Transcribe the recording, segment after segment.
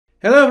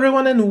Hello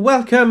everyone and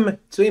welcome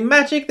to a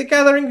Magic the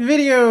Gathering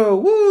video!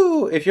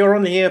 Woo! If you're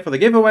only here for the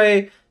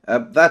giveaway,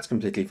 that's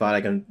completely fine.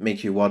 I can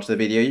make you watch the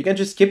video. You can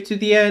just skip to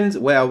the end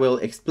where I will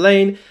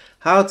explain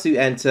how to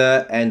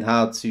enter and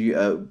how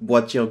to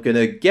what you're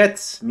gonna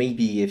get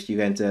maybe if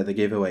you enter the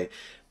giveaway.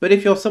 But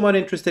if you're somewhat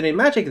interested in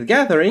Magic the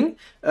Gathering,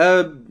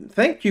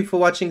 thank you for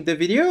watching the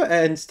video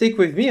and stick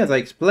with me as I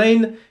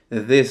explain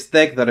this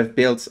deck that I've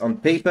built on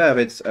paper. I have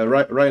it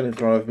right in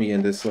front of me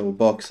in this little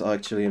box.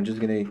 Actually, I'm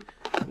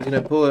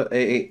gonna pull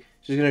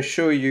just gonna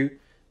show you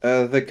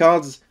the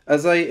cards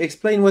as I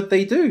explain what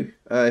they do,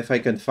 if I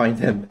can find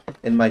them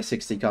in my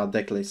 60 card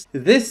deck list.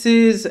 This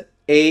is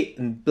a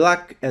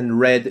black and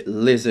red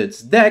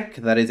lizards deck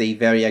that is a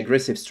very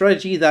aggressive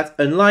strategy that,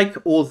 unlike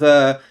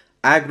other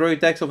aggro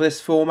decks of this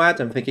format,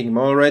 I'm thinking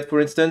mono red for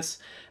instance,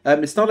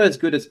 it's not as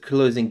good as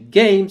closing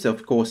games.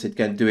 Of course it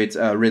can do it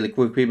really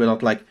quickly, but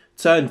not like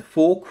turn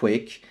 4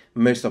 quick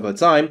most of the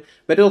time,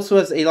 but it also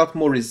has a lot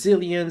more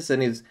resilience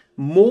and is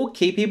more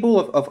capable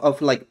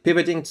of like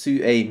pivoting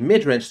to a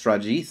mid-range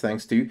strategy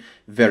thanks to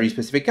very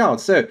specific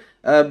cards. So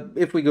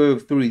if we go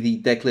through the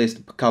deck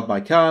list card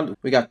by card,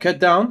 we got Cut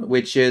Down,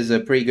 which is a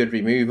pretty good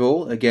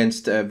removal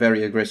against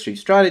very aggressive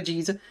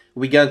strategies.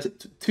 We got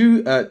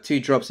two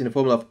drops in the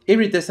form of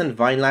Iridescent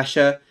Vine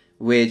Lasher,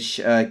 which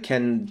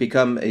can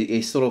become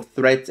a sort of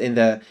threat in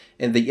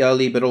the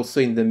early, but also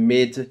in the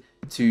mid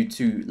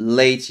to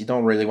late. You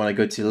don't really want to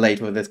go too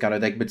late with this kind of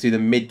deck, but to the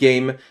mid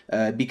game,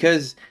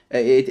 because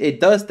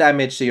it does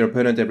damage to your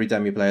opponent every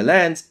time you play a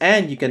land,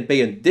 and you can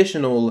pay an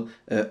additional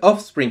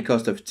offspring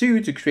cost of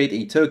 2 to create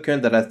a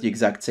token that has the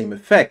exact same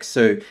effect.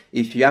 So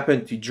if you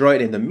happen to draw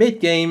it in the mid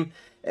game,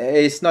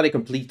 it's not a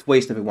complete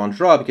waste of a 1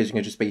 draw, because you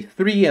can just pay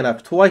 3 and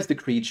have twice the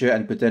creature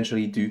and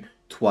potentially do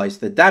twice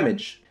the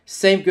damage.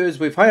 Same goes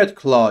with Hired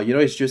Claw. You know,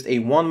 it's just a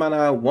 1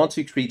 mana,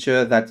 1/2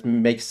 creature that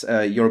makes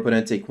your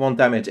opponent take 1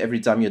 damage every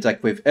time you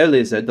attack with a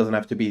lizard. Doesn't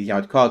have to be the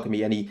Hired Claw, it can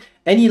be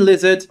any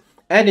lizard.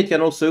 And it can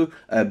also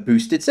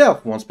boost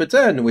itself once per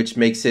turn, which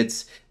makes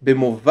it a bit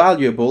more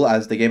valuable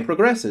as the game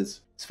progresses.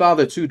 As far as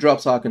the 2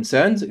 drops are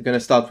concerned, we're going to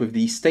start with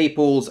the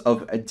staples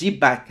of a Deep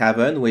Back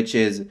Cavern, which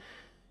is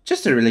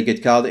just a really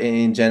good card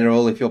in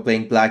general. If you're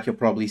playing black, you're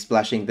probably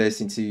splashing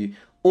this into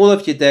all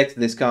of your decks.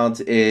 This card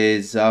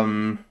is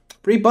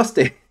pretty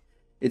busted.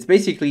 It's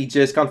basically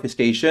just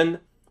confiscation,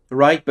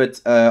 right?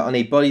 But on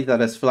a body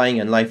that has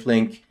flying and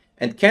lifelink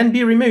and can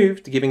be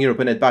removed, giving your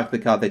opponent back the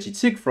card that you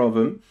took from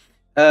them.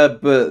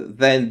 But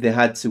then they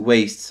had to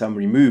waste some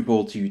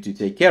removal to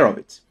take care of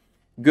it.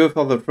 Go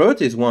for the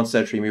Throat is one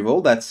such removal.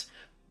 That's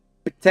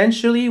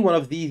potentially one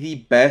of the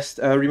best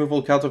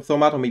removal cards of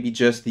format, or maybe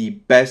just the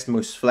best,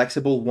 most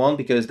flexible one,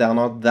 because there are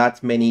not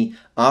that many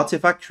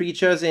artifact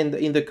creatures in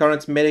the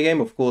current metagame.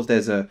 Of course,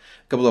 there's a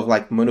couple of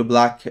like mono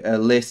black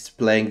lists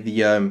playing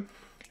the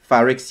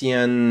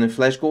Phyrexian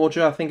Flesh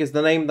Gorger, I think is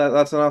the name.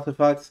 That's an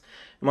artifact.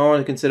 You might want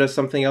to consider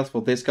something else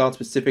for this card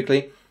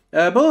specifically.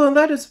 But other than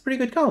that, it's a pretty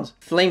good card.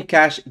 Flame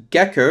Cash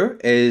Gecko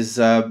is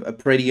a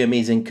pretty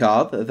amazing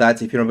card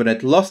that, if your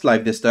opponent lost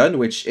life this turn,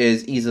 which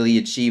is easily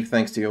achieved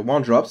thanks to your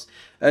 1-drops,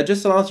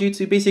 just allows you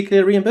to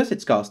basically reimburse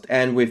its cost.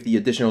 And with the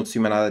additional 2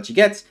 mana that you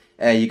get,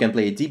 you can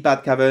play a Deep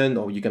Bad Cavern,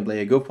 or you can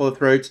play a Go for the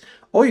Throat,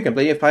 or you can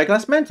play a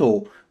Fireglass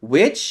Mantle,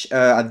 which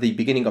at the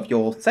beginning of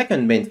your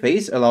second main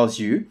phase allows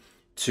you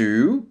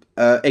to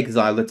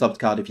exile the top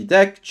card of your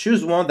deck,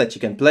 choose one that you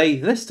can play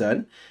this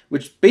turn,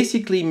 which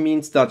basically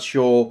means that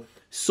you're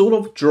sort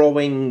of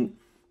drawing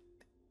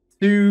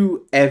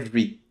 2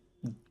 every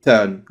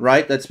turn,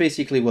 right? That's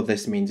basically what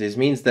this means. It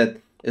means that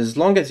as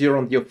long as you're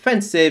on the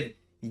offensive,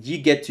 you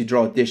get to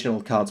draw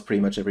additional cards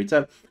pretty much every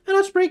turn, and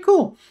that's pretty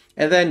cool.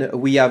 And then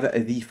we have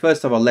the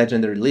first of our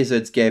legendary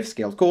lizards, Gave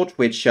Scale Court,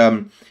 which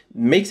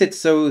makes it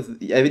so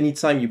any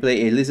time you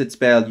play a lizard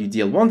spell, you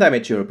deal 1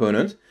 damage to your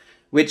opponent,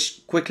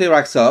 which quickly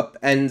racks up.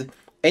 And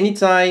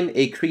anytime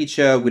a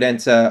creature would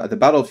enter the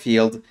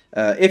battlefield,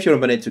 if your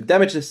opponent took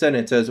damage this turn,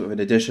 enters with an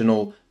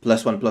additional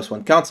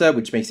 +1/+1 counter,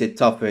 which makes it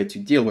tougher to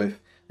deal with.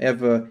 I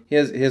have,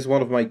 here's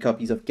one of my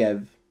copies of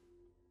Kev.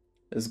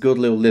 This good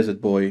little lizard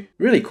boy.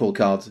 Really cool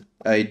card.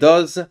 It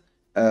does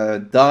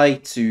die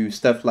to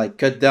stuff like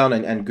Cut Down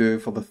and Go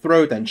for the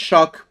Throat and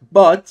Shock,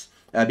 but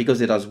because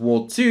it has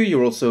Ward 2,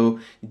 you're also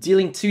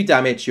dealing 2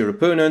 damage to your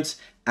opponent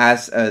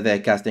as they're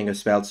casting a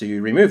spell to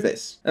remove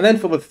this. And then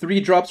for the 3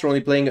 drops, we're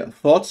only playing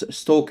Thought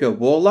Stalker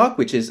Warlock,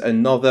 which is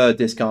another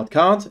discard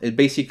card. It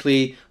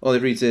basically, all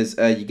it reads is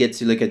you get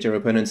to look at your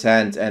opponent's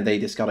hand and they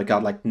discard a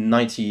card like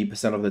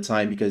 90% of the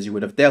time because you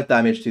would have dealt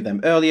damage to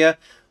them earlier.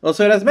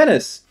 Also, it has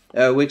Menace,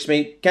 which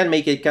can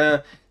make it kind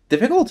of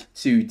difficult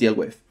to deal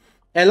with.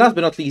 And last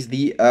but not least,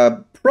 the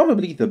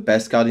probably the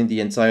best card in the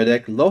entire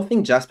deck,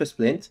 Loathing Jasper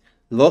Flint.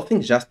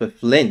 Loathing Jasper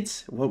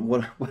Flint,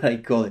 what I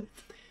call it,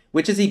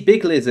 which is a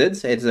big lizard.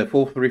 It's a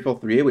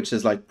 4/3/4/3, which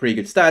is like pretty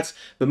good stats,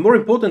 but more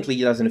importantly,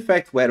 it has an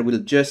effect where it will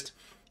just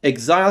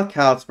exile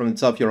cards from the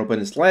top of your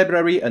opponent's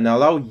library and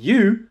allow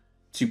you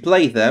to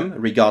play them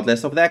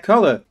regardless of their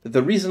color.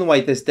 The reason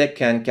why this deck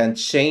can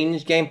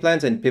change game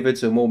plans and pivot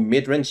to a more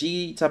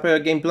mid-rangey type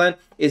of game plan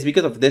is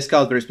because of this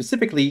card very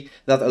specifically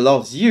that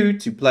allows you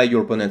to play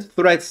your opponent's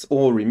threats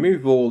or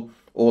removal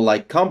or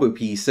like combo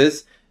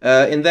pieces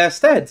in their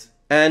stead.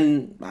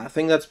 And I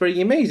think that's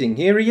pretty amazing.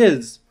 Here he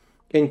is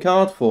in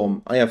card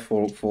form. I have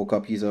four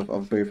copies of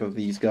both of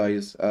these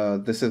guys.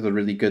 This is a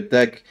really good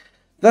deck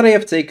that I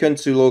have taken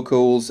to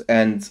locals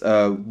and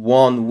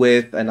won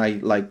with, and I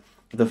like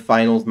the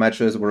finals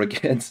matches were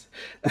against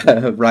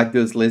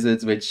RAKDOS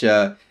Lizards, which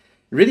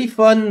really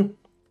fun,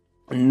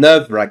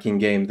 nerve-wracking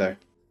game though.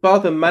 As far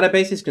as the mana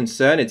base is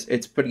concerned,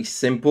 it's pretty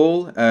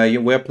simple.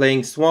 We're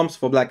playing Swamps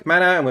for black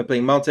mana, and we're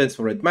playing Mountains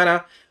for red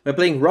mana. We're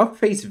playing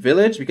Rockface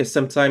Village because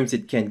sometimes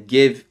it can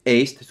give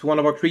haste to one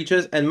of our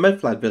creatures, and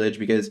Mudflat Village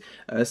because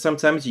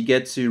sometimes you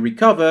get to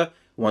recover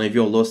one of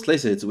your lost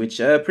lizards, which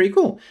are pretty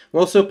cool.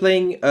 We're also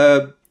playing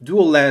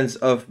dual lands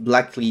of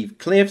Blackleaf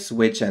Cliffs,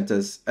 which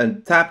enters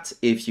untapped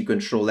if you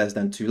control less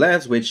than 2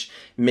 lands, which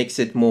makes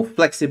it more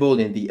flexible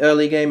in the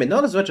early game and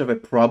not as much of a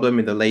problem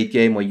in the late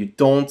game where you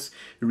don't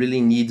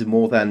really need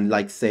more than,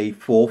 like, say,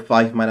 4 or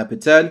 5 mana per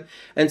turn.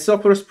 And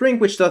Sulphur Spring,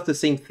 which does the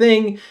same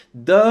thing,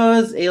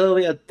 does a little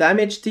bit of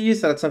damage to you,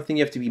 so that's something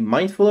you have to be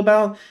mindful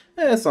about.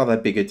 It's not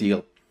that big a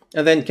deal.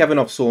 And then Cavern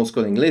of Souls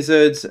calling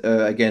Lizards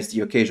against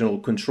the occasional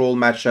control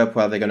matchup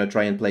where they're going to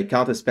try and play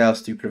counter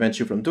spells to prevent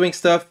you from doing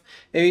stuff.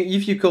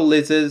 If you call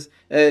Lizards,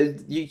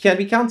 you can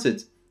be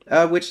countered,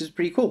 which is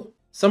pretty cool.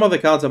 Some other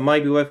cards that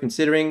might be worth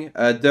considering.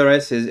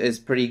 Duress is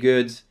pretty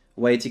good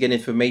way to get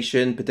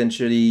information,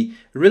 potentially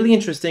really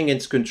interesting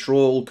against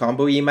control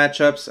combo-y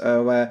matchups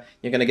where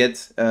you're going to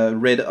get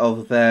rid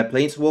of their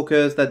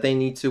planeswalkers that they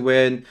need to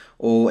win,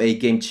 or a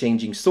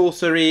game-changing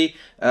sorcery.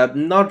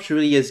 Not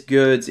really as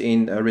good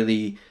in a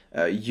really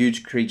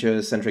huge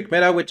creature-centric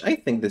meta, which I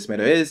think this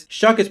meta is.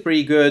 Shock is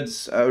pretty good,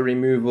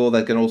 removal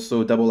that can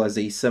also double as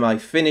a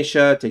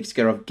semi-finisher, takes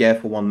care of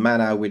Geth for 1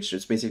 mana, which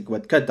is basically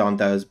what Cut Down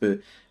does, but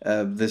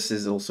this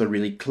is also a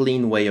really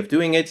clean way of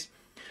doing it.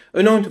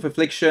 Anoint of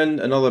Affliction,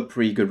 another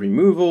pretty good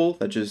removal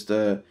that just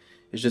is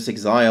just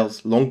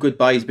exiles. Long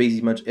Goodbye is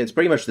basically it's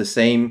pretty much the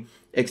same,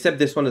 except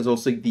this one is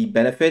also the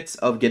benefits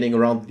of getting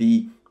around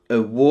the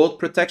ward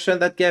protection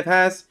that Geth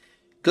has.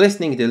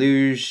 Glistening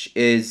Deluge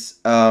is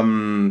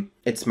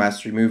it's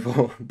mass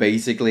removal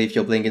basically if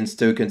you're playing against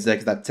tokens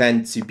decks that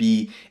tend to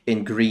be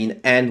in green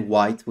and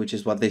white, which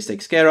is what this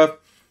takes care of.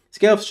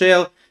 Scale of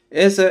Shale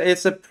is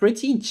it's a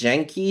pretty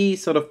janky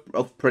sort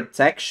of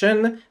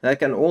protection that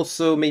can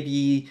also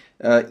maybe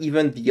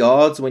even the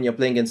odds when you're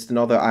playing against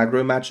another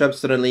aggro matchup.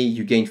 Suddenly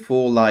you gain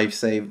 4 life,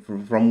 say,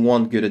 from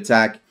 1 good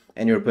attack,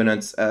 and your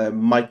opponents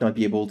might not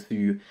be able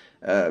to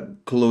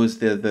close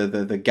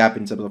the gap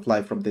in terms of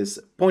life from this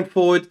point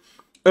forward.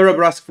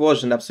 Urabrask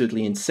Forge, an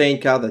absolutely insane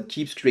card that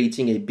keeps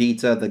creating a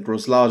beta that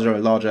grows larger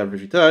and larger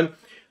every turn.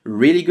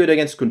 Really good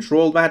against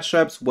control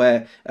matchups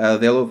where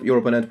your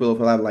opponent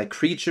will have like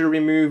creature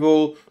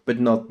removal, but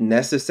not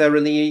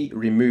necessarily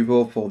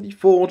removal for the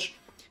Forge.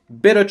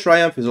 Bitter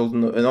Triumph is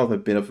also another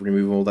bit of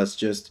removal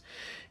that's it's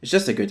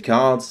just a good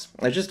card.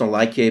 I just don't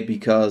like it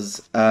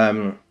because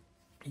you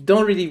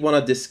don't really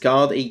want to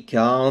discard a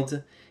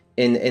card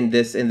in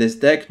this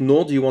deck,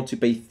 nor do you want to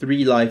pay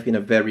 3 life in a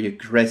very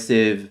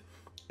aggressive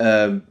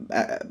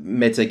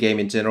meta game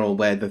in general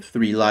where the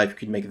 3 life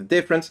could make the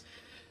difference.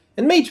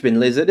 And Magebane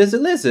Lizard is a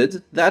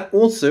lizard that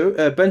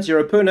also bans your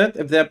opponent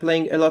if they're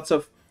playing lots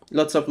of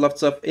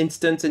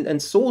instant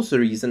and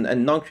sorceries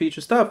and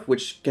non-creature stuff,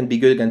 which can be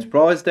good against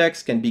prowess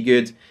decks, can be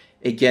good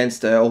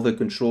against all the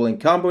control and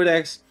combo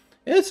decks.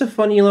 It's a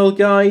funny little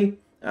guy.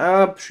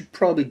 Should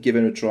probably give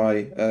it a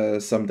try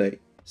someday.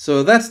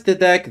 So that's the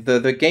deck.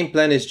 The game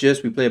plan is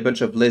just we play a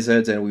bunch of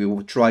lizards and we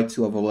will try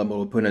to overwhelm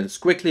our opponent as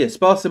quickly as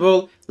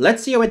possible.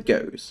 Let's see how it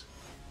goes.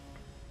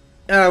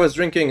 I was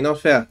drinking, not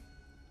fair.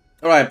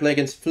 Alright, play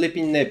against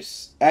Flipping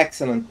Nips.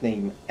 Excellent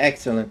name.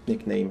 Excellent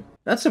nickname.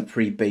 That's a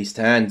pretty based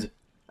hand.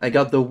 I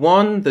got the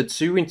 1, the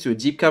 2 into a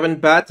Deep Cavern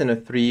Bat and a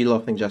 3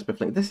 Laughing Jasper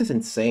Flame. This is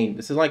insane.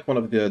 This is like one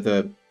of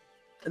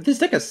This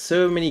deck has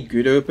so many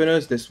good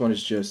openers. This one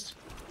is just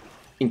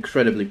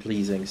incredibly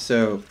pleasing.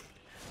 So,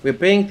 we're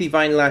playing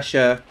Divine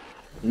Lasher,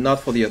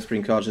 not for the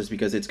Earthspring card, just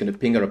because it's going to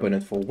ping our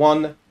opponent for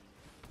 1.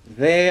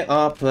 They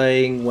are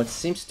playing what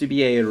seems to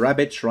be a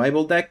Rabbit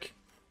Tribal deck.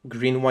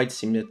 Green-white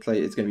seems like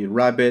it's going to be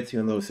Rabbit,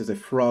 even though this is a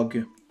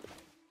Frog.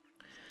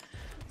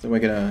 So we're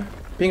going to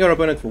ping our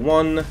opponent for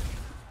 1.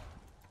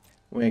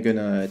 We're going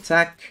to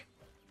attack.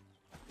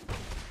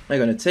 We're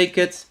going to take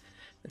it.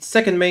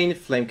 Second main,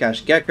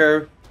 Flamecash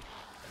Gecko.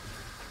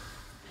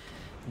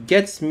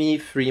 Gets me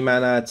 3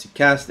 mana to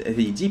cast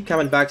the Deep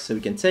Cavern back so we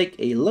can take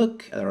a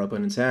look at our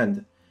opponent's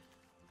hand.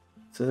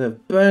 So a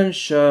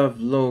bunch of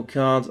low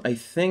cards. I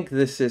think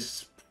this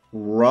is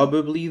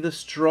probably the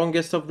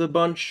strongest of the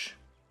bunch.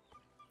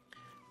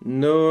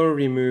 No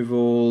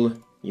removal.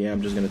 Yeah,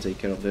 I'm just gonna take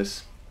care of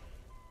this.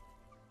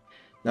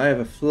 Now I have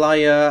a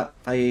flyer.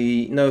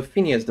 No,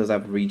 Phineas does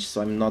have reach,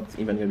 so I'm not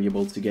even gonna be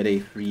able to get a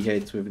free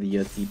hit with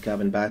the Deep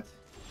Cavern Bat.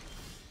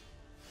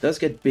 Does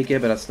get bigger,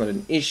 but that's not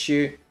an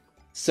issue.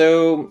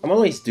 So I'm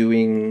always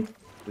doing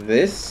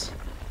this.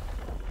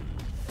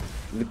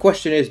 The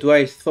question is, do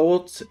I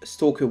Thought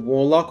Stalker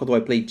Warlock or do I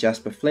play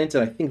Jasper Flint?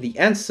 And I think the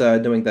answer,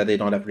 knowing that they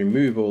don't have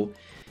removal,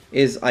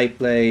 is I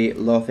play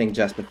Loathing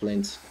Jasper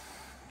Flint,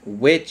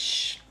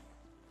 which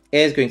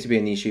is going to be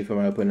an issue for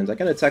my opponents. I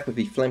can attack with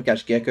the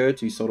Flamecash Gecko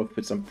to sort of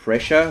put some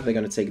pressure. They're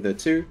going to take the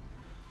 2.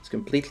 It's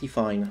completely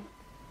fine.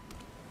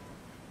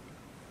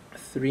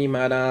 3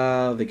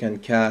 mana, they can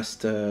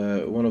cast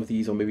one of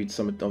these or maybe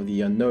some of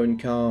the unknown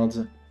cards.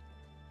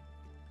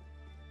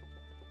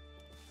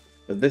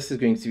 But this is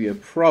going to be a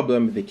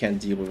problem. They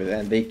can't deal with it,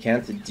 and they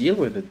can't deal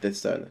with it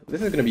this turn.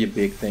 This is going to be a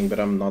big thing, but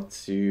I'm not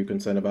too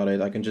concerned about it.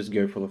 I can just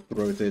go for the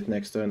Throat it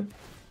next turn.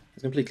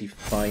 It's completely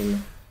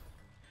fine.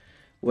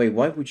 Wait,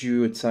 why would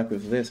you attack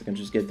with this? I can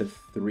just get the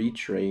 3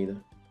 trade.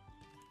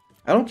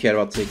 I don't care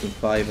about taking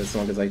 5 as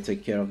long as I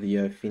take care of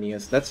the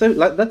Phineas. That's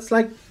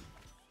like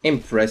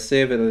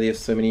impressive that they have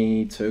so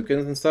many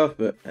tokens and stuff,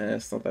 but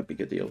it's not that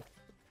big a deal.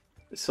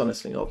 It's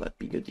honestly not that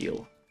big a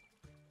deal.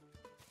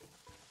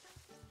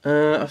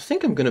 I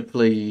think I'm gonna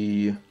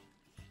play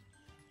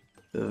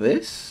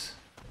this.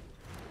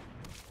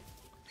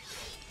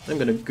 I'm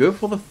gonna go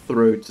for the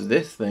Throat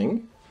this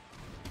thing.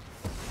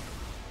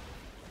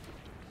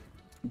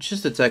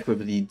 Just attack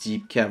with the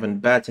Deep Cavern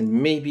Bat and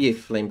maybe a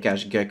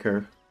Flamecash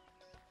Gecko.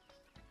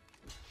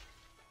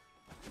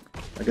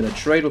 I'm gonna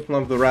trade with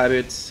one of the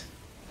rabbits.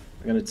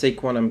 I'm gonna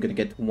take one, I'm gonna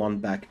get 1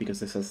 back because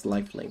this has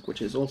lifelink,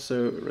 which is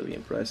also really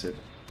impressive.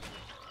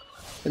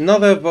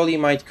 Another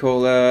Volumite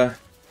Caller,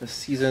 a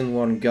Season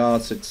 1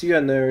 guard, so 2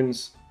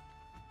 unknowns.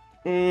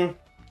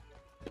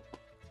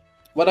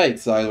 What I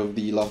exiled with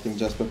the Laughing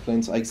Jasper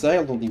Flint? I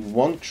exiled only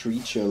 1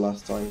 creature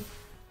last time.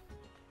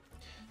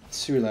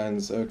 2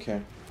 lands,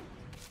 okay.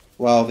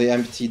 Wow, they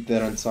emptied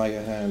their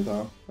entire hand,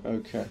 huh?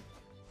 Okay.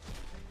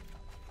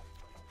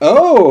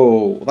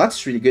 Oh,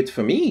 that's really good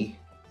for me.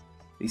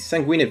 The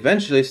Sanguine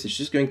Evangelist is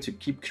just going to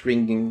keep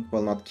creating,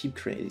 well, not keep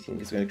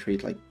creating, it's going to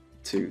create like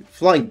 2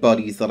 flying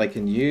bodies that I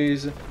can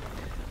use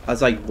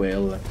as I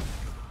will.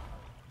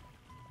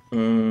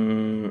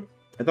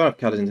 I don't have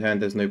cards in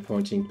hand, there's no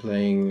point in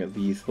playing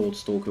the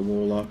Thoughtstalker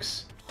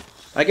Warlocks.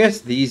 I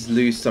guess these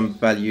lose some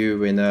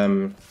value in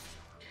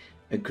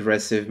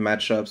aggressive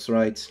matchups,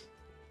 right?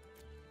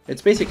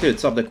 It's basically a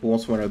top deck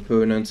wars for my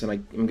opponents, and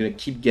I'm gonna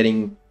keep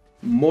getting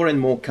more and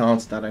more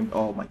cards that I'm...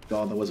 Oh my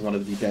god, that was one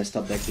of the best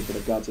top decks you could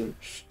have gotten.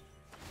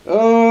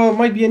 Oh,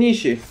 might be an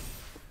issue.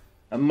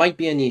 It might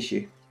be an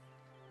issue.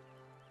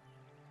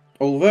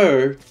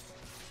 Although,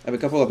 I have a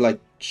couple of like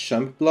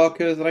chump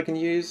blockers that I can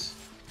use.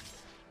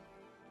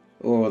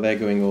 Oh, they're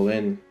going all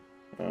in.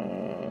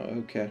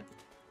 Okay.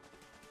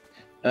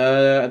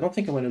 I don't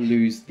think I'm going to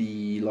lose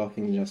the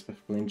Laughing Jasper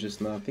Flint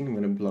just now. I think I'm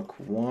going to block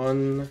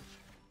 1.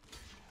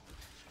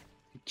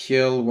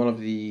 Kill one of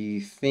the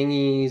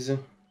thingies.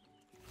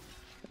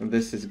 And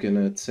this is going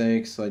to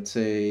take, so I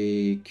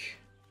take...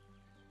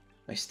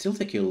 I still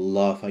take a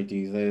lot if I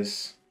do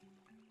this.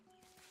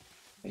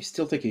 I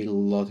still take a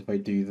lot if I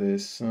do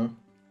this. Huh?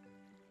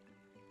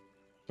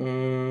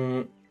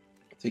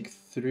 Take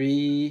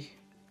 3...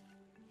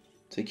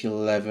 Take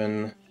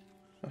 11.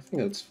 I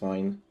think that's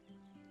fine.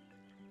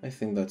 I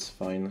think that's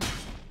fine.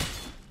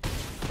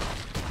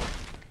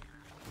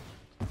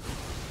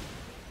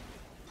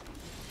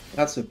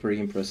 That's a pretty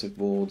impressive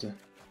board.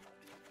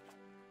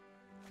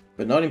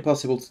 But not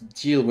impossible to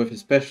deal with,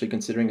 especially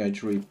considering I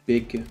drew a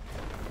big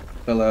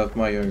fella of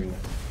my own.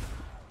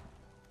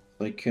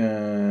 I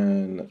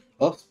can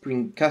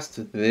offspring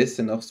cast this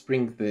and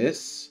offspring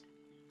this.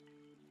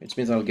 Which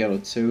means I'll get a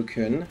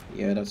token.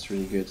 Yeah, that's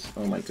really good.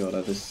 Oh my god,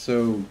 that is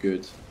so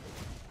good.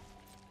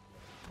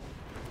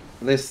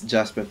 This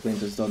Jasper Flint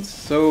has done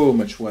so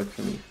much work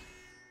for me.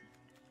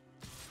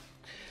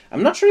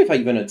 I'm not sure if I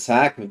even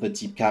attack with the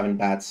Deep Cavern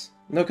Bats.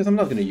 No, because I'm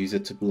not going to use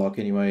it to block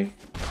anyway.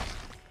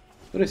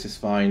 But this is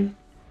fine.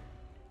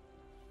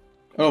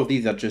 All of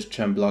these are just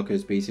chump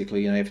blockers,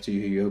 basically, and I have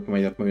to open my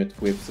opponent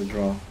with the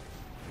draw.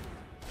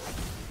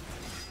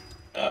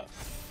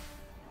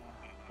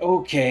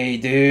 Okay,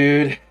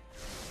 dude.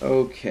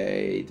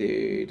 Okay,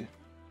 dude.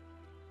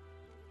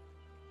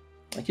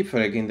 I keep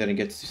forgetting that it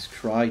gets to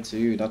scry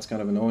too, that's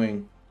kind of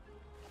annoying.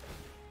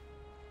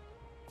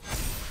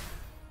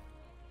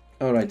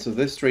 Alright, so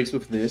this trades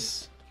with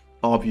this,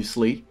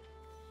 obviously.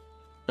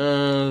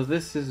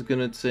 This is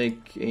gonna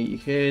take a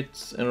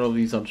hit, and all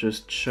these are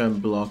just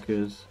chump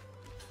blockers.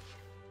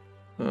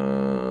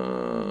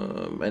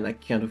 And I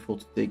can't afford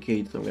to take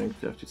 8, so I'm going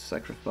to have to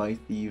sacrifice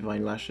the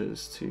Vine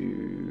Lashes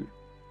to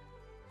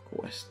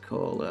Quest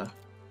Caller.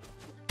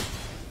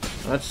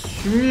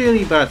 That's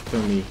really bad for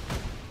me.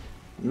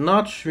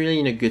 Not really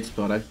in a good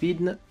spot. I've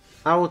been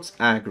out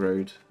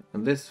aggroed,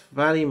 and this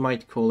Valley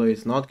Might Caller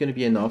is not going to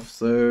be enough,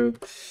 so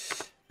I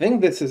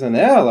think this is an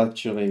L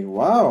actually.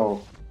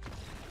 Wow.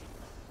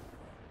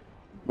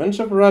 Bunch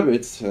of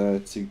rabbits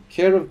to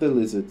care of the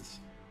lizards.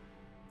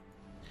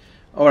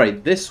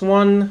 Alright, this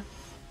one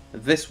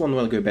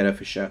will go better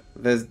for sure.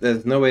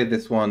 There's no way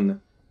this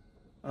one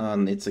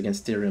it's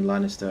against Tyrion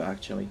Lannister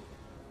actually.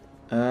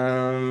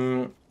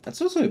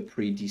 That's also a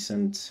pretty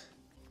decent...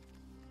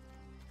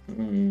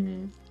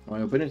 My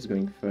opponent is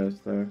going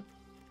first, though.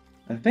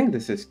 I think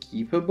this is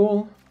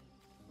keepable.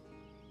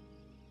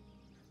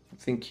 I'm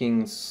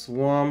thinking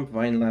Swamp,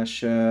 Vine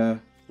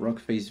Lasher,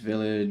 Rockface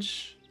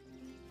Village.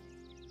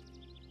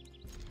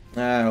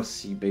 I'll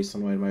see based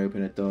on what my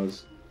opponent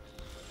does.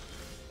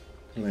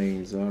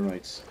 Plains,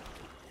 alright. So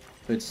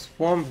it's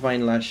Swamp,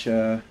 Vine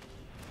Lasher,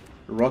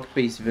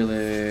 Rockface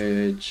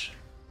Village,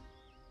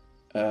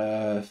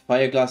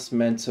 Fireglass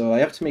Mentor. I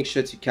have to make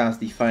sure to cast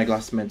the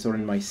Fireglass Mentor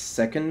in my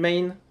second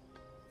main,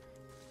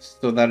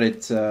 so that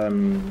it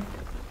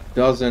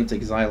doesn't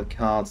exile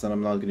cards that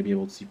I'm not going to be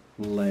able to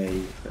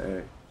play.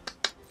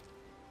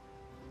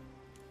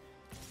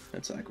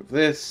 Attack with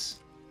this.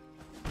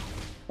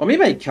 Or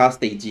maybe I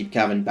cast a Deep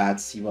Cavern Bat,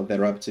 see what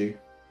they're up to.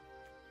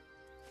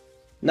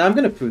 Now I'm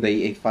going to put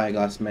a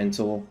Fireglass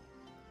Mentor.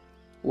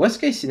 Worst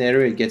case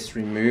scenario, it gets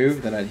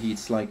removed and it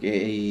hits like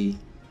a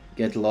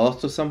Get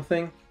Lost or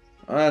something.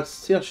 That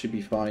still should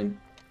be fine.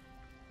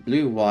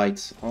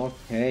 Blue-white.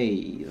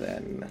 Okay,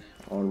 then.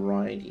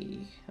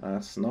 Alrighty.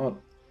 That's not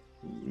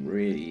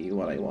really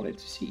what I wanted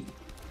to see.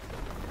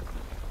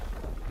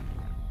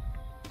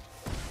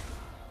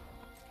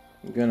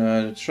 I'm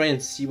gonna try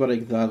and see what I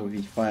got with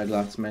the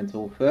Fireglass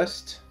Mantle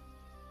first.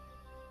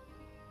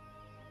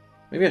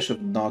 Maybe I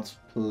should not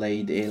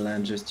play the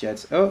land just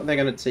yet. Oh, they're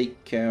gonna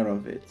take care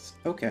of it.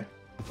 Okay.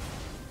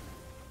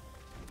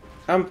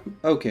 I'm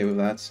okay with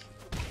that.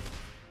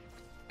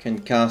 Can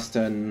cast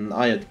an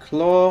Iron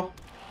Claw.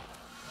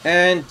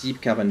 And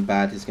Deep Cavern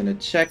Bat is gonna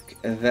check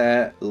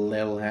their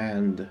little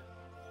hand.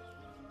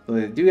 So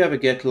they do have a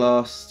Get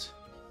Lost.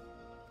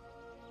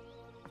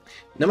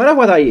 No matter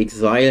what I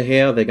exile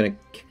here, they're gonna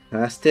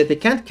cast it. They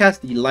can't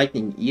cast the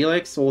Lightning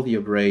Helix or the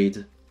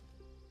Abrade.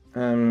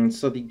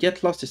 So the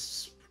Get Lost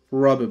is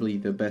probably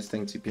the best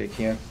thing to pick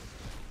here.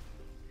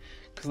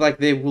 Because like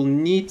they will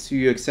need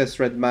to access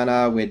red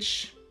mana,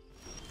 which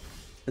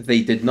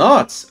they did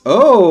not.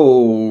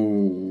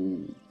 Oh!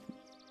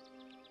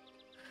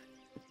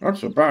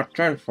 That's a bad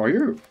turn for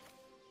you.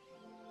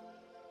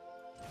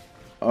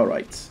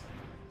 Alright.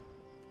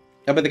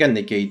 Yeah, but they can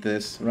negate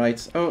this,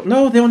 right? Oh,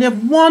 no, they only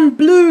have one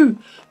blue!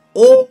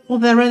 Oh,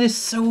 their red is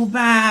so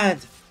bad!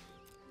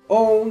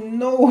 Oh,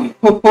 no!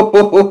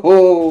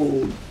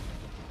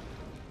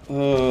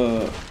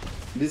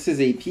 This is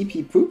a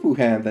pee-pee poo-poo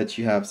hand that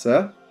you have,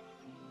 sir.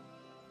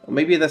 Or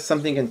maybe that's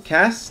something you can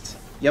cast.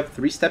 Yep,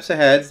 3 steps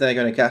ahead. They're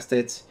going to cast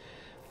it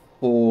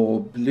for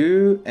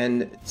blue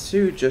and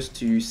 2 just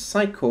to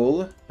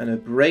cycle and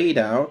Abrade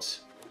out.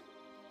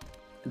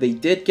 They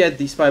did get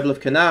the Spibel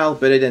of Canal,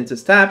 but it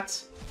enters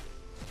tapped.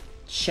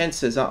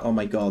 Chances are... Oh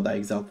my god, I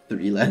exiled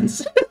 3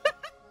 lands.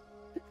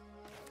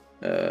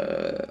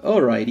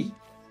 Alrighty.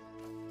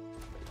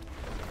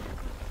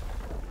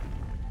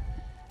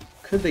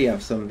 Could they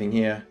have something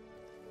here?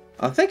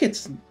 I think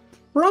it's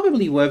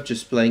probably worth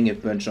just playing a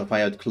bunch of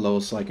Iron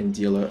Claws so I can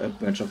deal a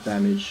bunch of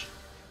damage.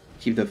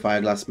 Keep the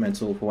Fireglass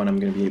Mantle for when I'm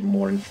going to be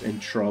more in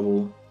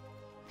trouble.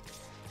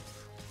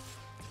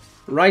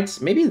 Right,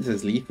 maybe this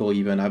is lethal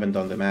even, I haven't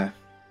done the math.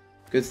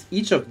 Because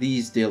each of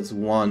these deals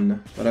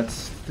 1, but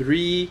that's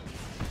 3,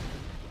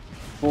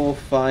 4,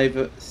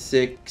 5,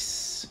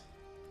 6...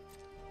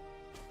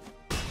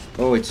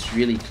 Oh, it's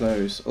really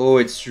close. Oh,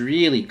 it's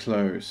really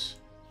close.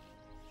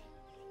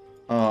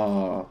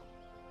 Oh.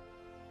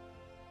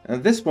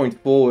 At this point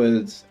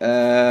forward,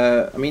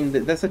 I mean,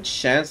 there's a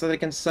chance that I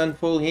can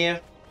Sunfall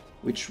here,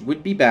 which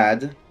would be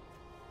bad.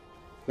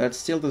 But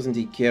still doesn't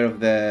take care of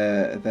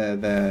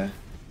the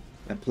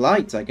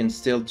plight. I can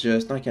still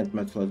just... No, I can't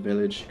Mudflood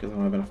Village because I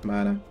don't have enough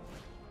mana.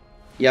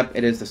 Yep,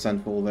 it is the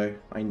Sunfall though.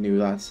 I knew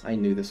that. I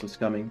knew this was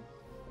coming.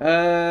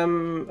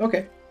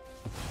 Okay.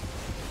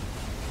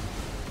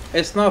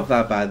 It's not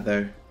that bad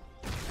though.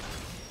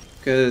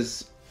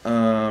 Because,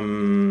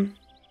 I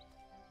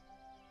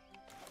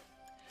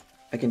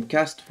can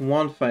cast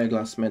 1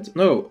 Fireglass Mantle.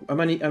 No, I'm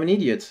an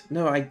idiot.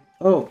 No,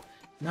 oh,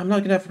 I'm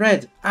not gonna have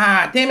red.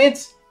 Ah, damn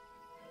it!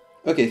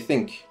 Okay,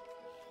 think.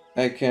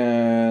 I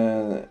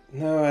can...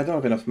 No, I don't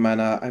have enough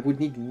mana. I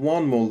would need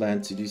 1 more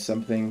land to do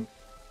something.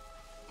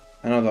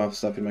 I don't have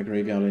stuff in my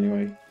graveyard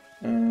anyway.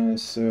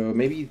 So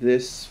maybe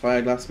this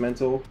Fireglass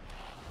Mantle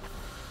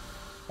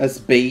as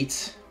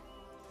bait.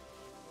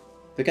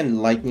 They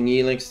can Lightning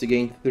Helix to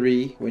gain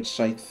 3, which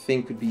I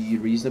think would be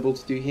reasonable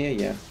to do here.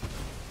 Yeah.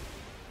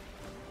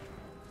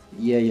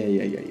 Yeah.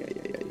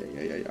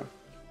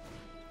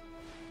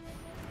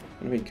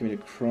 I'm going to commit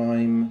a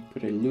crime,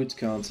 put a loot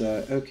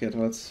counter. Okay,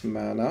 that's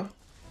mana.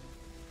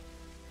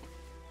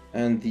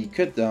 And the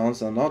cut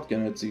downs are not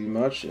going to do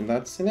much in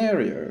that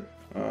scenario,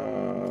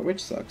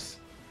 which sucks.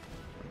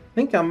 I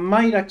think I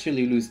might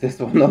actually lose this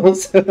one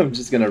also. I'm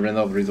just going to run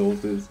off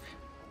resources.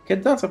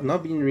 Cut downs have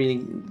not been really...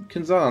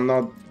 Kunzal are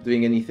not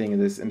doing anything in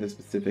this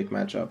specific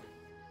matchup.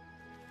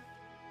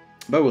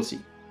 But we'll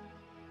see.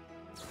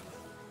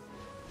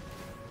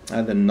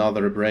 And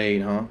another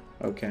Abrade, huh?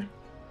 Okay.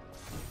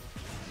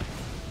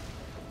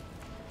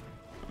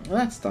 Well,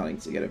 that's starting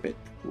to get a bit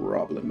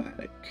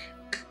problematic.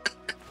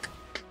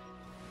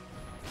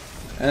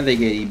 And they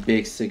get a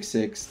big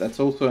 6/6. That's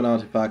also an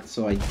artifact,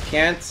 so I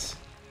can't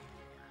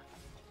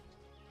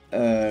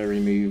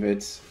remove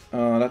it.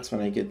 Oh, that's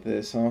when I get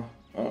this, huh?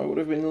 Oh, it would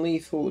have been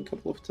lethal a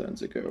couple of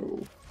turns ago.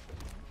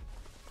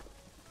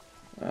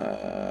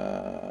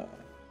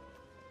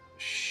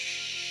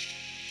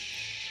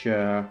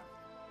 Sure.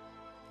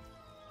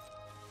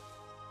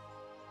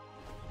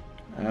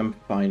 I'm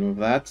fine with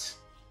that.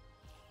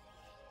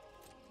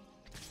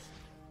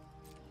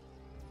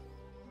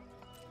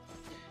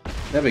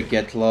 Never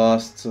get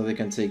lost, so they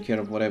can take care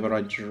of whatever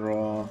I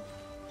draw.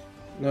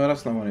 No,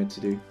 that's not what I wanted to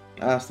do.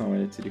 That's not what I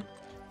wanted to do.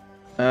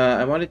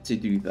 I wanted to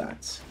do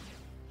that.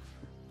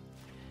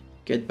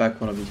 Get back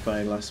one of these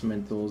Fireglass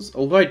Mentals.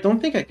 Although I don't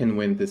think I can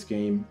win this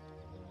game.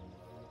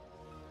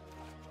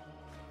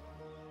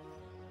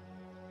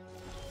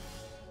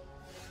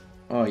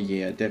 Oh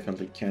yeah, I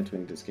definitely can't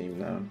win this game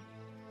now.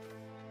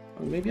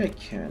 Or maybe I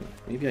can.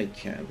 Maybe I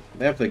can.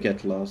 They have to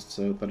get lost,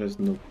 so there is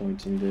no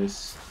point in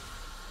this.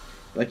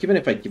 Like, even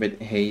if I give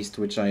it haste,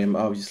 which I am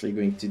obviously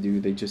going to do,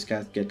 they just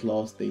can't get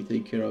lost, they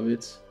take care of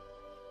it.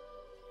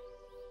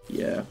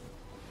 Yeah.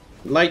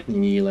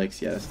 Lightning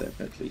Elex, yes,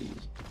 definitely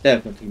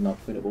not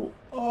winnable.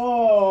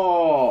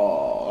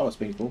 Oh, that was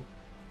painful.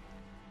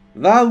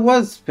 That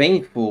was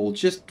painful.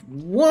 Just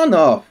one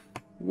off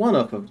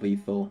of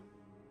lethal.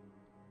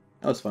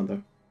 That was fun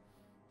though.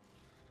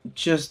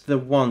 Just the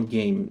one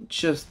game,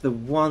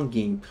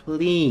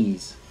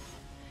 please.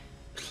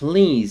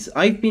 Please,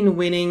 I've been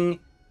winning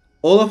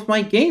all of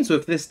my games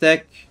with this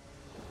deck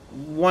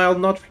while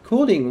not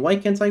recording. Why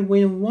can't I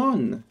win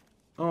one?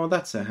 Oh,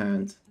 that's a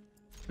hand.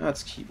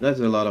 That's cute. That's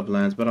a lot of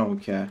lands, but I don't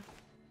care.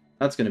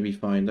 That's gonna be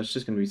fine. That's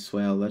just gonna be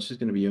swell. That's just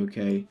gonna be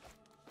okay.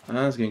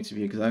 That's going to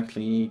be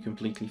exactly,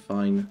 completely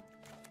fine.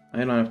 I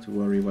don't have to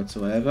worry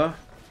whatsoever.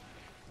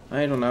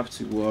 I don't have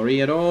to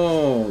worry at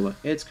all.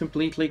 It's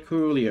completely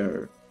cool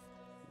here.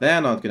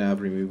 They're not gonna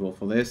have removal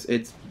for this.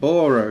 It's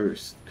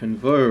Boros,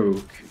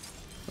 Convoke.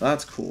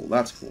 That's cool.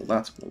 That's cool.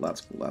 That's cool.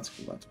 That's cool. That's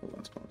cool. That's cool.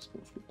 That's cool. That's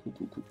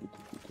cool. Cool.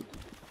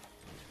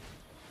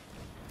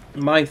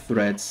 My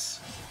threats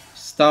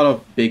start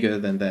off bigger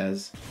than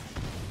theirs.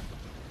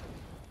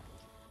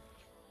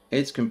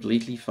 It's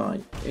completely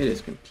fine. It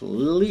is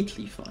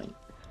completely fine.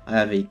 I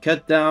have a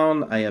cut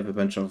down. I have a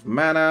bunch of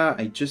mana.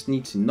 I just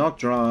need to not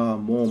draw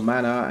more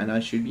mana, and I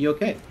should be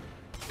okay.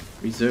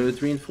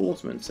 Reserved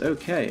reinforcements.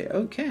 Okay.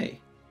 Okay.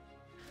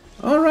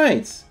 All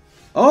right.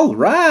 All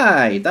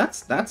right.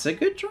 That's a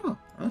good draw.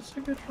 That's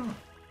a good draw.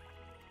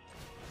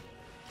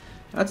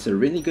 That's a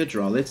really good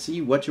draw. Let's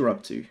see what you're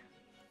up to.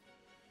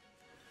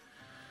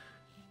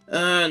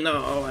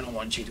 No, I don't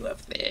want you to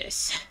have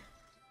this.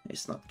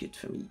 It's not good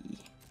for me.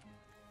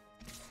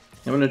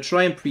 I'm gonna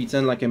try and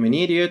pretend like I'm an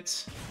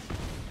idiot.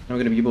 I'm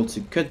gonna be able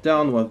to cut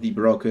down one of the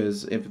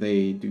blockers if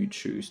they do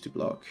choose to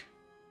block.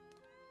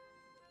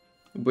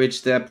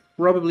 Which they're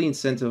probably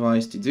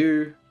incentivized to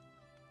do.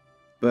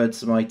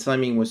 But my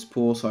timing was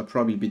poor, so I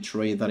probably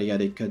betrayed that he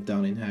had a cut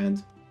down in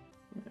hand.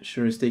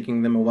 Sure, it's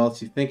taking them a while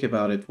to think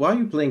about it. Why are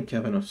you playing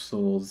Cavern of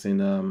Souls in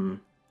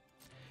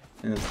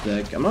this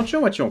deck? I'm not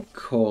sure what you're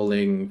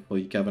calling for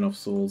the Cavern of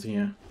Souls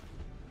here.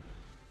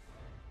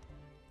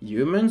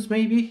 Humans,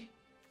 maybe?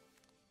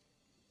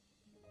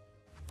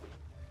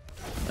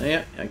 Oh,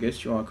 yeah, I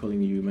guess you are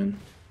calling human.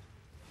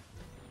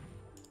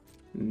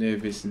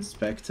 Novice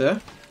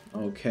Inspector.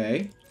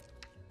 Okay.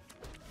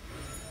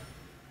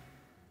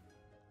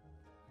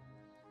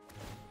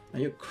 Are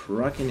you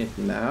cracking it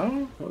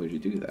now? Why would you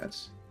do that?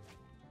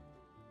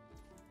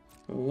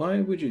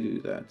 Why would you do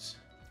that?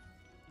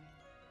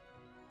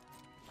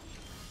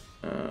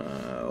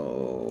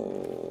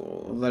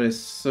 Oh, that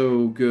is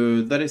so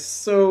good. That is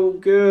so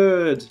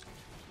good.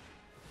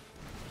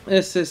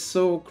 This is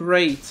so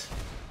great.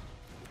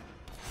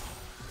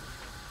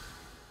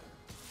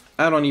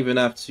 I don't even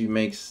have to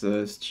make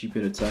the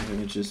stupid attack. I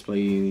can just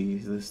play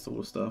this sort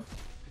of stuff.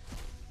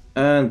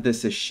 And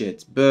this is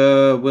shit,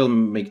 but we'll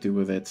make do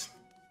with it.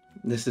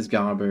 This is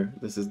Garber.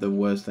 This is the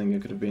worst thing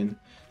it could have been.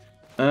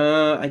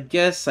 I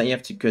guess I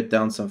have to cut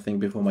down something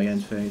before my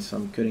end phase. So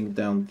I'm cutting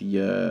down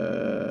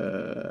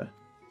the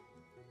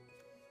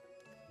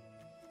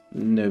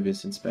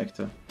Novice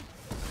Inspector.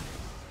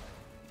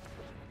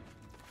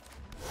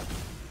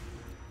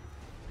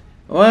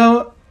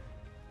 Well,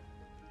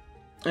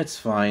 it's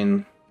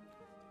fine.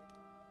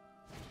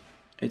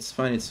 It's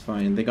fine, it's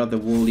fine. They got the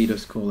War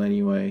Leader's call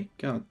anyway.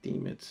 God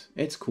damn it.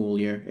 It's cool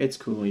here. It's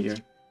cool here.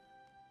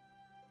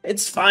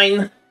 It's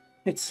fine.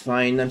 It's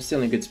fine. I'm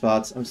still in a good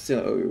spot. I'm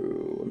still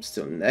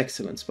in an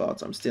excellent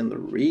spot. I'm still in a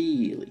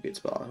really good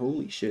spot.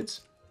 Holy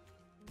shit.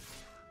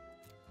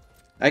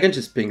 I can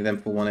just ping them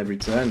for one every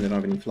turn. They don't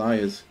have any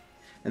flyers.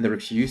 And they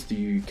refuse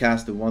to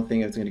cast the one thing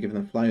that's going to give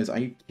them flyers. Are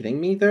you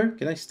kidding me there?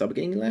 Can I stop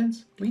getting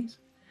lands, please?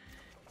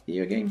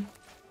 Video game.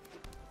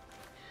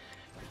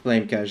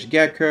 Flame Cash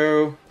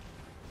Gecko.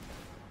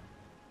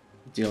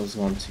 Deals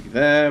one to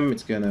them.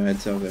 It's gonna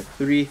enter the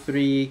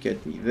 3/3.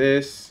 Get me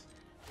this.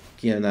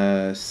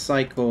 Gonna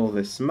cycle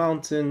this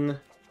mountain.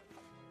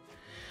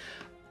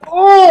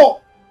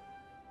 Oh!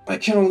 I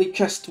can only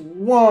cast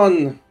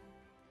one.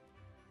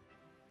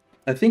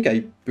 I think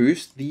I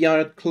boost the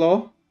Iron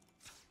Claw,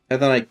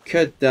 and then I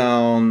cut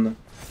down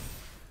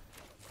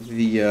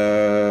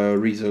the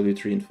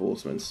Resolute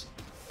Reinforcements.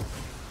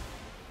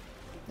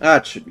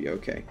 That should be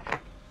okay.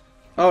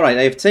 Alright,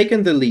 I've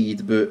taken the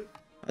lead, but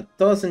that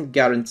doesn't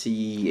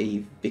guarantee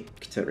a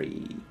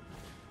victory.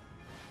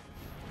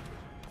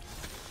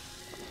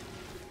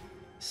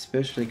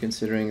 Especially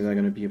considering they're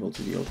going to be able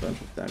to deal a bunch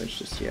of damage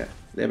just here.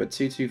 They have a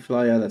 2-2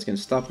 flyer that's going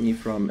to stop me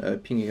from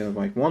pinging a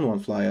like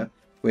 1-1 flyer,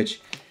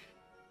 which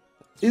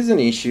is an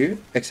issue,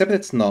 except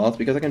it's not,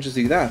 because I can just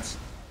do that.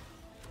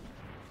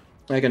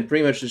 I can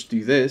pretty much just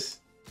do this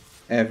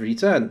every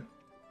turn.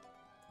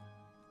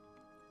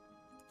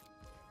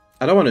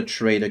 I don't want to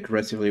trade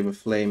aggressively with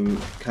Flame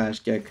Cash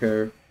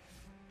Gecko,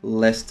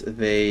 lest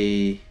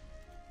they...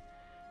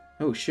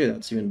 Oh shit,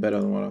 that's even better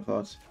than what I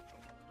thought.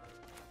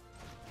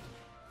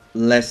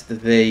 Lest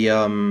they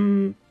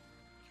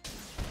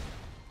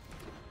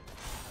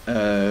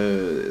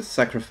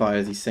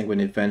sacrifice the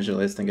Sanguine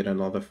Evangelist and get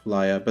another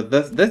flyer, but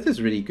this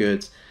is really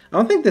good. I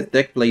don't think this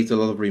deck plays a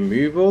lot of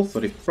removal, so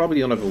they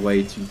probably don't have a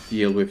way to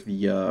deal with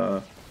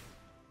the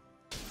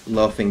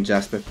Laughing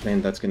Jasper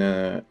Plane that's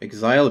gonna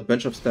exile a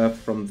bunch of stuff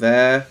from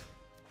their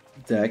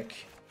deck.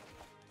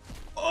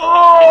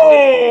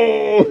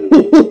 Oh!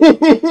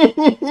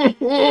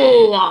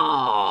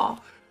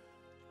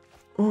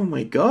 Oh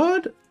my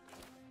god!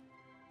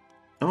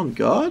 On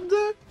God?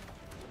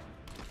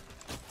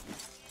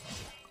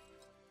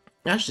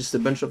 That's just a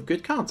bunch of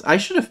good cards. I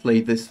should have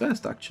played this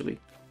first, actually.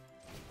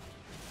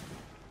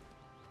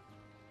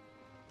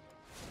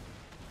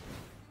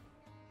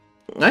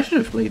 I should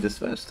have played this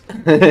first.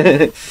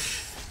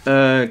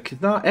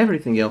 Cause now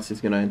everything else is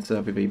gonna end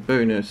up with a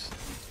bonus.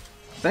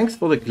 Thanks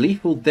for the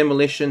Gleeful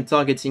Demolition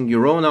targeting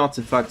your own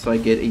artifact, so I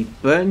get a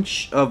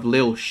bunch of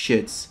little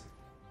shits.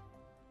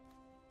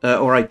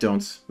 Or I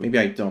don't. Maybe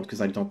I don't,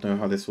 because I don't know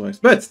how this works.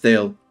 But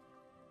still.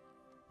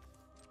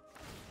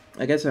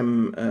 I guess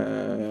I'm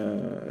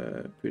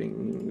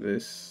putting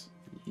this,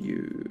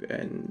 you,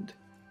 and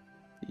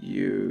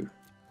you.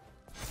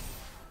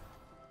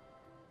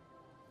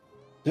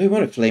 Do I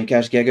want to Flame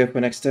Cash Gecko for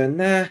next turn?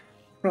 Nah,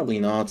 probably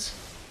not.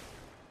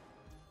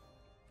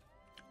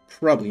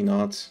 Probably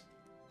not.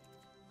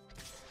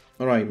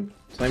 Alright,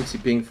 time to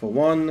ping for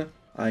one.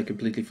 I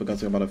completely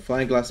forgot about a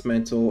Flying Glass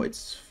Mantle.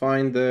 It's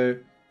fine though.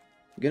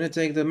 I'm gonna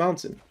take the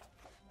mountain,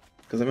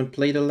 because I haven't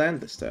played a land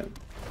this turn.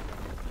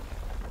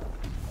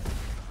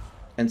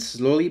 And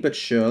slowly but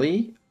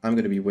surely, I'm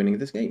gonna be winning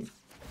this game.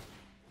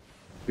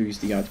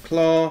 Boost the Out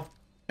Claw,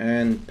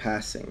 and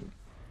passing.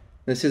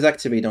 This is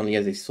activated only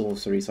as a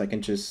sorcery, so I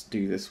can just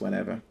do this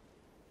whenever.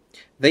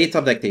 They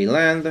top deck a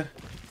land.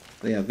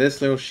 They have this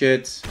little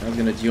shit. I was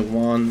gonna deal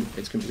one.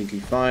 It's completely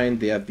fine.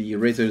 They have the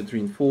Resolute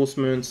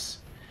Reinforcements.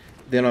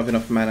 They don't have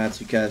enough mana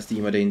to cast the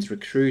Modane's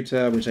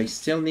Recruiter, which I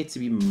still need to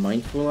be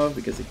mindful of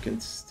because it can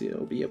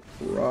still be a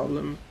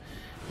problem.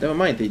 Never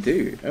mind, they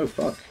do. Oh,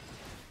 fuck.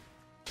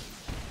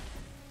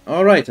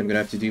 Alright, I'm gonna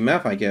have to do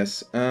math, I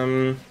guess.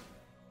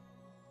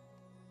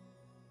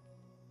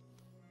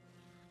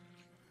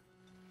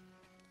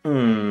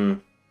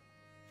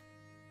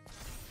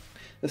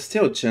 There's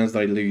still a chance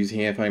that I lose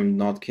here if I'm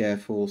not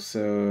careful,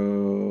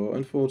 so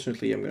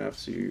unfortunately I'm gonna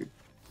have to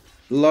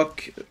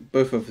block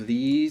both of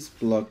these,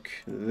 block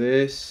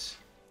this,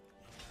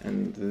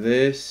 and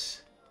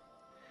this.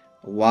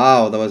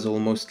 Wow, that was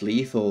almost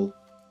lethal.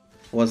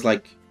 It was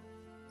like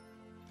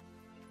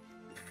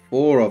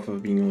 4 off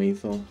of being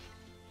lethal.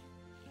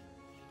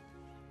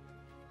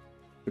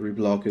 3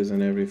 blockers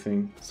and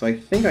everything. So I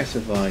think I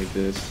survived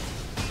this.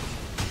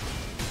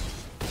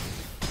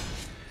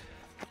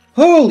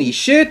 Holy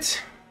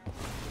shit!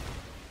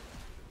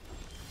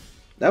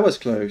 That was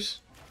close.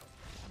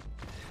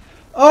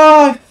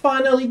 Oh, I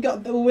finally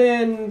got the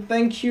win!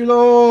 Thank you,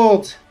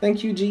 Lord!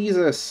 Thank you,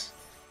 Jesus!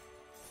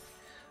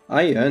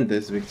 I earned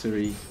this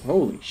victory.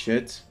 Holy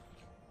shit.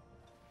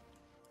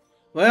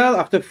 Well,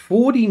 after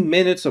 40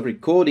 minutes of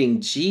recording,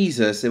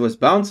 Jesus, it was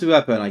bound to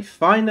happen. I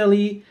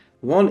finally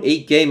won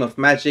a game of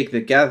Magic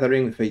the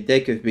Gathering with a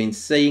deck I've been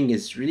saying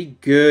is really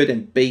good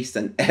and based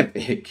and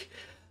epic.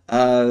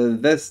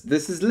 This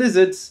is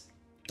Lizards.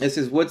 This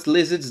is what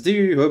Lizards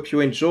do. Hope you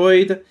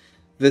enjoyed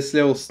this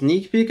little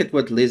sneak peek at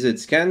what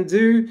Lizards can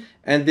do,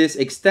 and this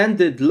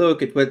extended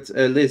look at what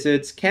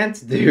Lizards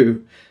can't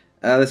do.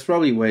 There's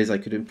probably ways I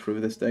could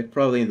improve this deck,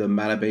 probably in the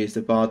mana-based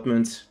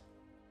department.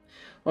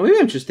 Or maybe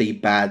I'm just a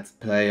bad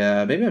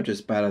player, maybe I'm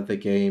just bad at the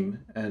game,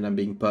 and I'm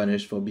being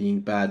punished for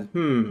being bad.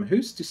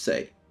 Who's to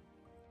say?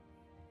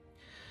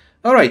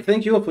 Alright,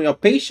 thank you all for your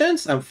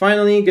patience. I'm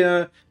finally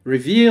gonna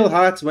reveal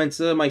how to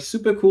enter my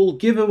super cool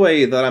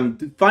giveaway that I'm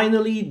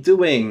finally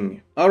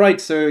doing.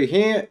 Alright, so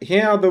here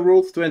are the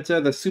rules to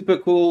enter the super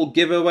cool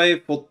giveaway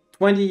for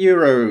 20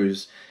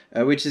 euros,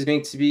 which is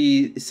going to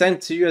be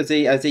sent to you as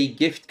a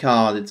gift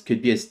card. It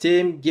could be a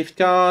Steam gift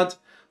card,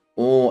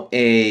 or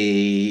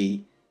a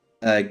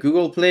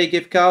Google Play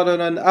gift card, or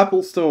an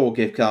Apple Store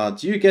gift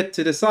card. You get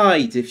to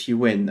decide if you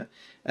win,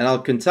 and I'll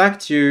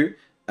contact you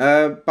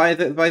by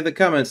the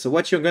comments. So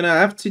what you're gonna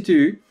have to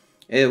do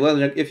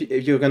Well, if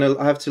you're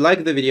gonna have to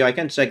like the video, I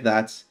can check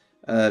that.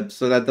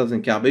 So that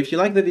doesn't count. But if you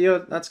like the video,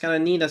 that's kind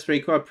of neat. That's very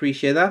cool. I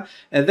appreciate that.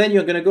 And then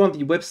you're gonna go on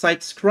the website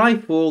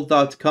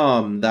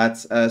scryfall.com.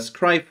 That's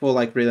Scryfall,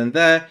 like written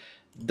there,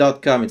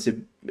 .com. It's a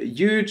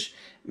huge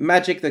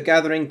Magic the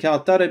Gathering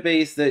card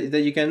database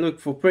that you can look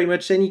for pretty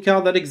much any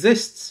card that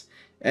exists.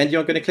 And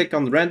you're gonna click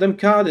on the random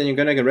card, and you're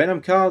gonna get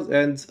random card.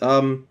 And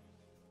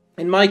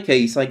in my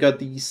case, I got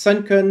the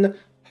Sunken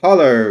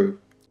Hollow.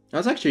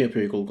 That's actually a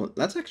pretty cool.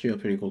 That's actually a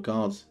pretty cool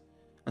card.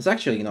 That's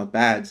actually not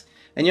bad.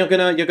 And you're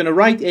gonna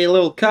write a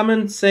little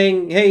comment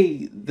saying,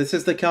 "Hey, this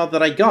is the card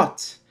that I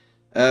got."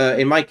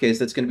 In my case,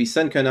 that's gonna be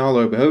Sunken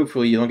Hollow, but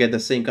hopefully you don't get the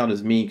same card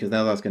as me, because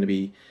now that's gonna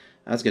be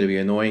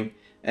annoying.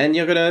 And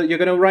you're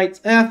gonna write,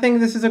 "I think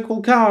this is a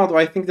cool card," or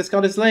 "I think this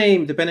card is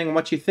lame," depending on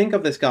what you think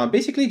of this card.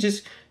 Basically,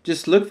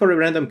 just look for a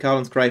random card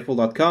on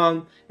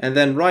scryfall.com and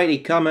then write a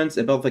comment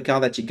about the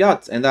card that you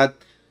got, and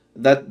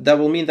that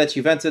will mean that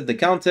you've entered the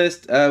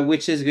contest,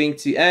 which is going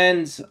to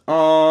end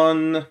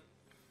on...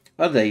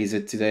 What day is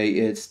it today?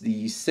 It's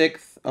the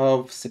 6th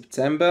of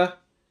September.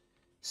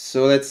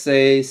 So let's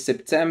say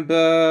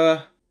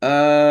September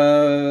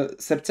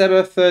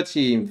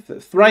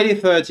 13th. Friday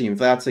 13th,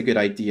 that's a good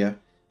idea.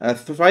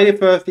 Friday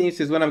 13th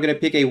is when I'm going to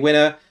pick a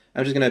winner.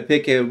 I'm just going to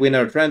pick a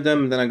winner at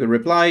random, and then I'm going to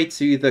reply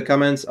to the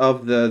comments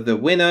of the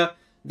winner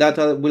that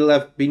will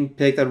have been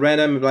picked at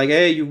random. Like,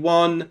 hey, you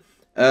won.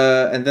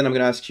 And then I'm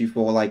going to ask you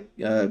for, like,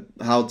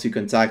 how to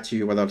contact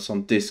you, whether it's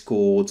on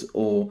Discord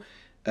or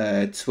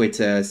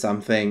Twitter,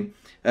 something,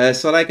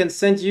 so that I can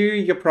send you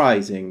your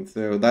prizing.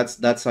 So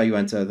that's how you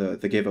enter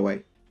the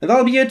giveaway. And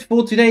that'll be it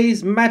for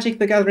today's Magic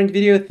the Gathering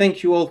video.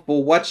 Thank you all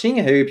for watching.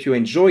 I hope you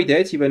enjoyed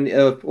it, even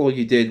if all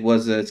you did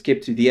was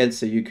skip to the end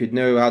so you could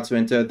know how to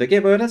enter the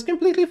giveaway. That's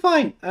completely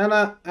fine, and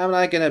I'm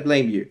not gonna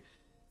blame you.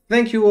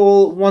 Thank you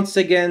all once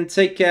again.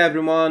 Take care,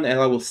 everyone, and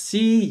I will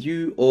see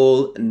you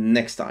all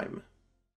next time.